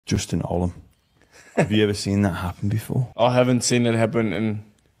Justin OLAM. Have you ever seen that happen before? I haven't seen it happen, and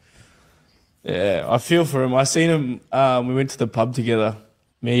yeah, I feel for him. I seen him. We went to the pub together.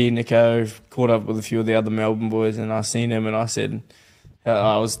 Me, Nico, caught up with a few of the other Melbourne boys, and I seen him, and I said,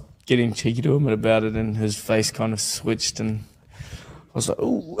 I was getting cheeky to him about it, and his face kind of switched, and I was like,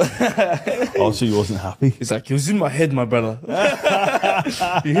 ooh. Oh, so he wasn't happy? He's like, it was in my head, my brother.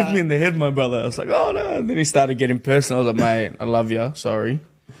 You hit me in the head, my brother. I was like, oh, no. And then he started getting personal. I was like, mate, I love you. Sorry.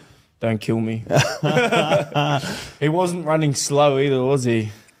 Don't kill me. He wasn't running slow either, was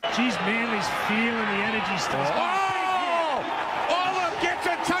he? Geez, Manly's feeling the energy stuff. Oh! Olam gets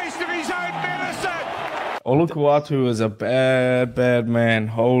a taste of his own medicine! Olukwatu is a bad, bad man.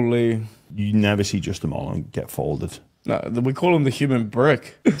 Holy. You never see Justin OLAM get folded. No, we call him the human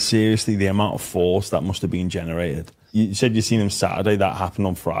brick. Seriously, the amount of force that must have been generated. You said you seen him Saturday, that happened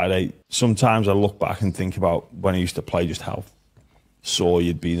on Friday. Sometimes I look back and think about when I used to play, just how sore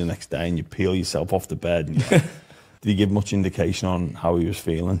you'd be the next day, and you peel yourself off the bed. And did he give much indication on how he was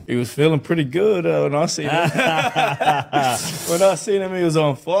feeling? He was feeling pretty good when I seen him. When I seen him, he was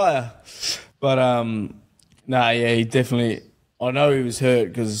on fire. But, nah, yeah, he definitely... I know he was hurt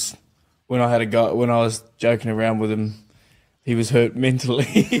because when I was joking around with him, he was hurt mentally.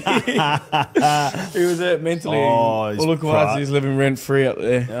 He was hurt mentally. Oh, Olukwatu's living rent-free up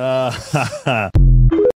there.